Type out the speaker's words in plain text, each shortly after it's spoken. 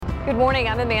Good morning,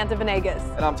 I'm Amanda Venegas.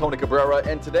 And I'm Tony Cabrera,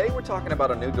 and today we're talking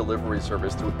about a new delivery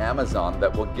service through Amazon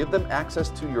that will give them access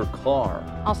to your car.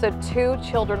 Also, 2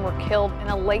 children were killed in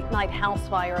a late-night house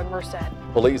fire in Merced.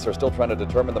 Police are still trying to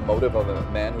determine the motive of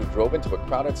a man who drove into a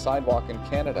crowded sidewalk in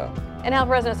Canada. And now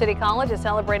Fresno City College is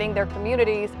celebrating their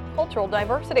community's cultural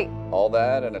diversity. All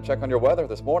that and a check on your weather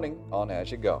this morning on As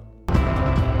You Go.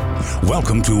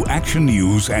 Welcome to Action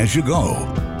News As You Go.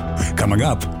 Coming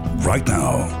up right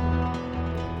now.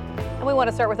 And we want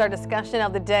to start with our discussion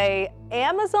of the day.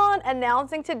 Amazon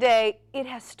announcing today it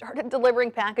has started delivering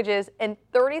packages in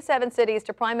 37 cities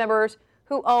to Prime members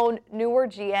who own newer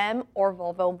GM or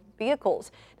Volvo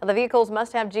vehicles. Now, the vehicles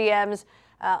must have GM's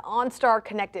OnStar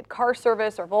connected car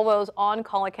service or Volvo's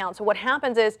on-call account. So what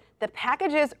happens is the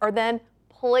packages are then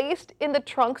placed in the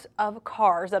trunks of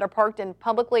cars that are parked in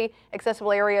publicly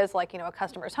accessible areas like, a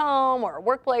customer's home or a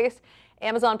workplace.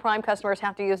 Amazon Prime customers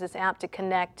have to use this app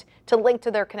to link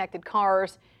to their connected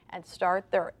cars and start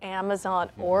their Amazon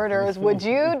orders. Would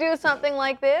you do something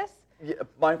like this? Yeah,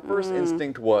 my first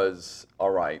instinct was,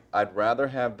 all right, I'd rather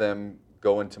have them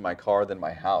go into my car than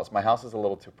my house. My house is a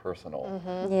little too personal.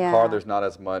 Yeah. Car, there's not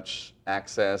as much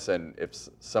access, and if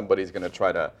somebody's going to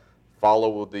try to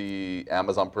follow the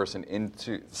Amazon person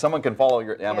someone can follow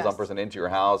your Amazon person into your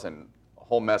house, and a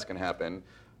whole mess can happen.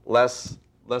 Less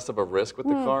of a risk with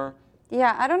the car.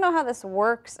 Yeah, I don't know how this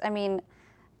works. I mean,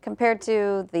 compared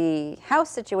to the house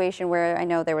situation where I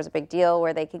know there was a big deal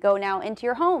where they could go now into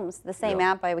your homes. The same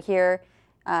app I hear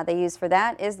they use for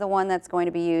that is the one that's going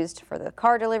to be used for the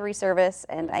car delivery service.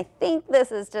 And I think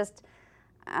this is just,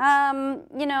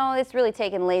 it's really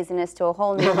taken laziness to a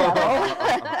whole new level.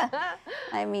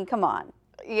 I mean, come on.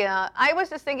 Yeah, I was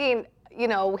just thinking,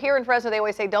 here in Fresno, they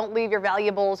always say don't leave your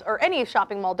valuables, or any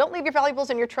shopping mall, don't leave your valuables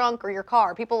in your trunk or your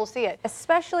car. People will see it.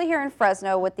 Especially here in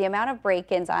Fresno with the amount of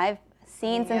break-ins I've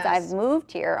seen since I've moved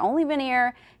here. Only been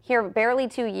here barely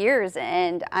 2 years,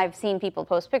 and I've seen people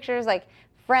post pictures, like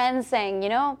friends saying,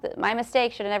 my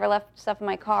mistake, should have never left stuff in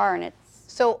my car, and it's...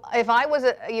 So if I was,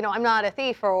 I'm not a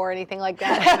thief or anything like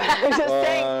that. I'm just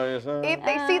saying, if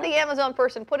they see the Amazon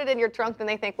person put it in your trunk, then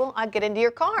they think, well, I'll get into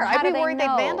your car. I'd be worried they'd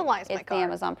vandalize my car. It's the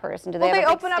Amazon person. Do they have a big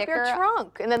open up your sticker?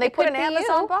 trunk and then they put an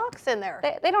Amazon box in there.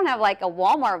 They don't have like a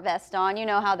Walmart vest on. You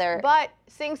know how they're... But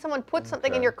seeing someone put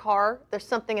something in your car, there's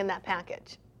something in that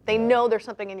package. They know there's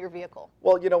something in your vehicle.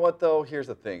 Well, you know what, though? Here's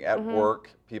the thing. At work,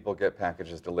 people get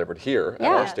packages delivered here at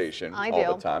our station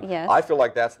all the time. Yes. I feel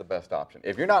like that's the best option.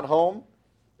 If you're not home,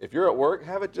 if you're at work,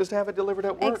 have it delivered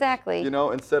at work. Exactly.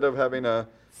 Instead of having a,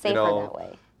 Safer that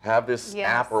way. Have this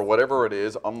app or whatever it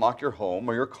is, unlock your home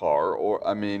or your car, or,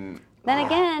 Then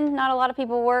again, not a lot of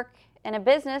people work in a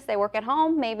business. They work at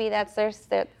home. Maybe that's their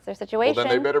situation. Well, then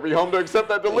they better be home to accept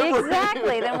that delivery.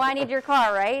 Exactly. Then why need your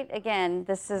car, right? Again,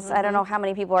 this is, I don't know how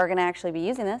many people are going to actually be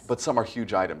using this. But some are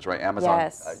huge items, right? Amazon.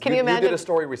 Yes. Can you imagine? You did a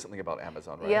story recently about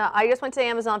Amazon, right? Yeah, I just went to the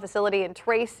Amazon facility in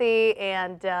Tracy,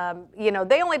 and,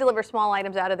 they only deliver small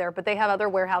items out of there, but they have other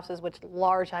warehouses with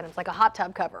large items, like a hot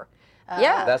tub cover.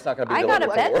 That's not going to be I delivered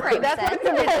got a bed frame That's set. not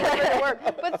going to be delivered to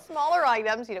work. But smaller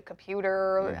items,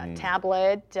 computer,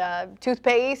 tablet,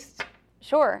 toothpaste.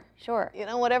 Sure.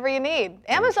 Whatever you need.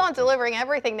 Amazon's delivering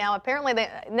everything now. Apparently,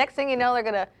 next thing you know, they're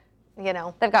going to,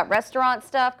 They've got restaurant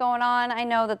stuff going on. I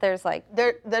know that there's like...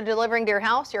 They're delivering to your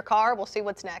house, your car. We'll see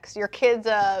what's next. Your kid's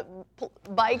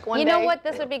bike one day. You know what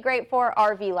this would be great for?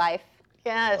 RV life.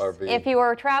 Yes. RV. If you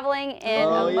were traveling in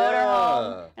a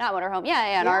motorhome, not motorhome,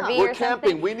 an RV We're or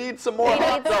camping. something. We need some more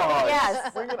hot dogs.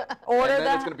 Yes. Order and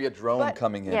then it's going to be a drone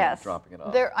coming in and dropping it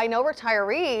off. I know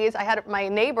retirees. My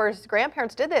neighbors'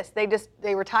 grandparents did this.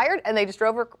 They retired and they just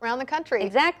drove around the country.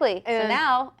 Exactly. And so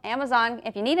now, Amazon,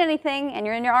 if you need anything and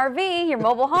you're in your RV, your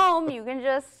mobile home, you can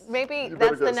just... Maybe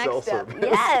that's the next step.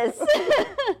 Yes.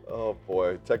 Oh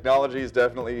boy, technology is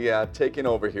definitely taking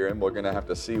over here, and we're going to have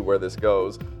to see where this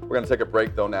goes. We're going to take a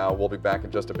break though now. We'll be back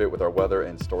in just a bit with our weather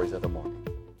and stories of the morning.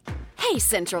 Hey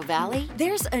Central Valley,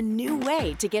 there's a new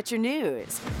way to get your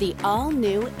news. The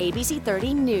all-new ABC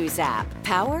 30 News app,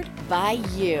 powered by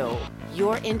you.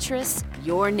 Your interests,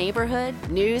 your neighborhood,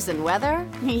 news and weather?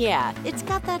 Yeah, it's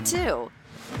got that too.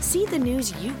 See the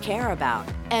news you care about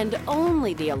and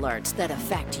only the alerts that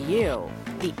affect you.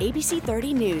 The ABC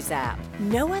 30 News app.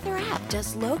 No other app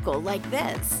does local like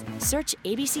this. Search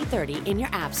ABC 30 in your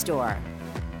app store.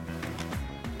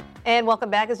 And welcome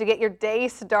back as we get your day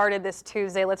started this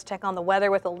Tuesday. Let's check on the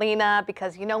weather with Alina,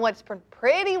 because you know what? It's been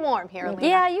pretty warm here, Alina.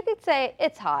 Yeah, you could say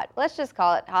it's hot. Let's just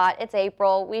call it hot. It's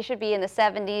April. We should be in the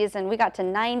 70s, and we got to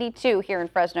 92 here in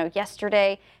Fresno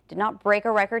yesterday. Did not break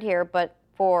a record here, but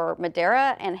for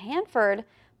Madera and Hanford,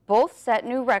 both set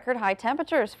new record high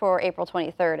temperatures for April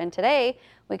 23rd. And today,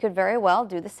 we could very well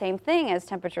do the same thing as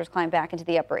temperatures climb back into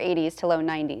the upper 80s to low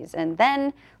 90s. And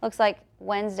then looks like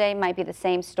Wednesday might be the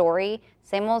same story.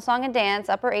 Same old song and dance,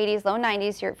 upper 80s, low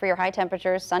 90s for your high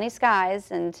temperatures, sunny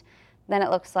skies. And then it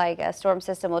looks like a storm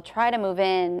system will try to move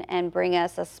in and bring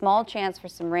us a small chance for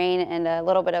some rain and a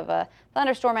little bit of a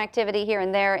thunderstorm activity here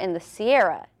and there in the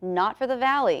Sierra, not for the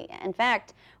valley. In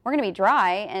fact, we're going to be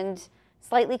dry and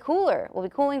slightly cooler. We'll be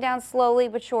cooling down slowly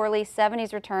but surely.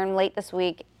 70s return late this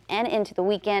week and into the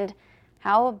weekend.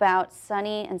 How about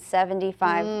sunny and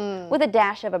 75 with a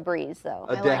dash of a breeze, though?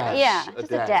 A dash. Yeah,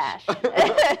 just a dash.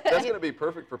 That's going to be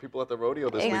perfect for people at the rodeo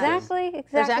this weekend. Exactly.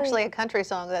 There's actually a country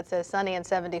song that says sunny and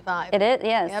 75. It is,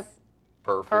 yes. Yep.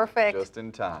 Perfect. Just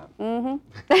in time. All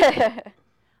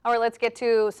right, let's get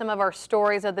to some of our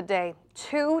stories of the day.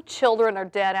 2 children are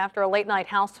dead after a late night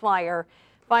house fire.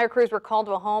 Fire crews were called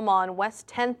to a home on West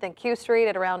 10th and Q Street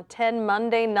at around 10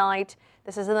 Monday night.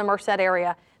 This is in the Merced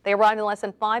area. They arrived in less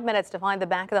than 5 minutes to find the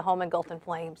back of the home engulfed in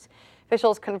flames.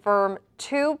 Officials confirm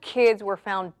 2 kids were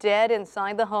found dead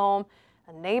inside the home.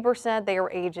 A neighbor said they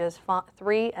were ages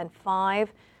 3 and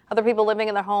 5. Other people living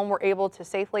in their home were able to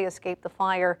safely escape the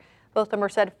fire. Both the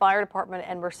Merced Fire Department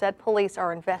and Merced Police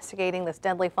are investigating this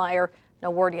deadly fire.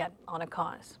 No word yet on a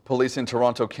cause. Police in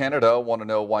Toronto, Canada want to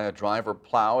know why a driver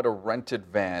plowed a rented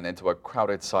van into a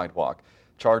crowded sidewalk.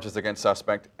 Charges against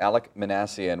suspect Alec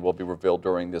Minassian will be revealed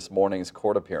during this morning's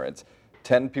court appearance.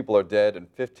 10 people are dead and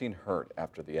 15 hurt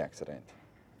after the accident.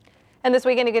 And this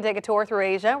weekend you can take a tour through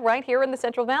Asia right here in the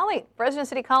Central Valley. Fresno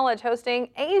City College hosting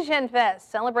Asian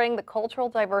Fest, celebrating the cultural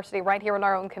diversity right here in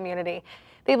our own community.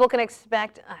 People can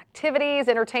expect activities,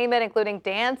 entertainment, including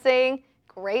dancing,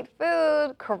 great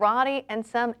food, karate, and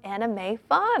some anime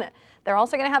fun. They're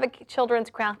also going to have a children's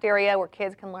craft area where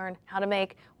kids can learn how to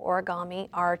make origami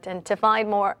art. And to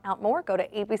find out more, go to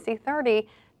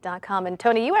abc30.com. And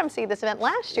Tony, you emceed this event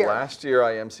last year. Last year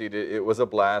I emceed it. It was a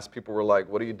blast. People were like,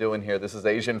 what are you doing here? This is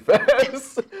Asian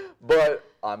Fest. But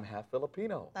I'm half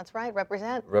Filipino. That's right.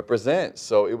 Represent. Represent.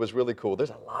 So it was really cool. There's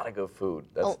a lot of good food.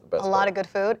 That's the best part. A lot of good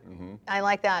food. I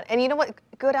like that. And you know what?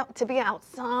 Good to be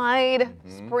outside.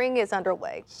 Spring is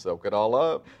underway. Soak it all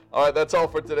up. All right, that's all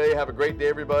for today. Have a great day,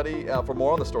 everybody. For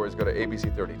more on the stories, go to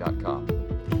abc30.com.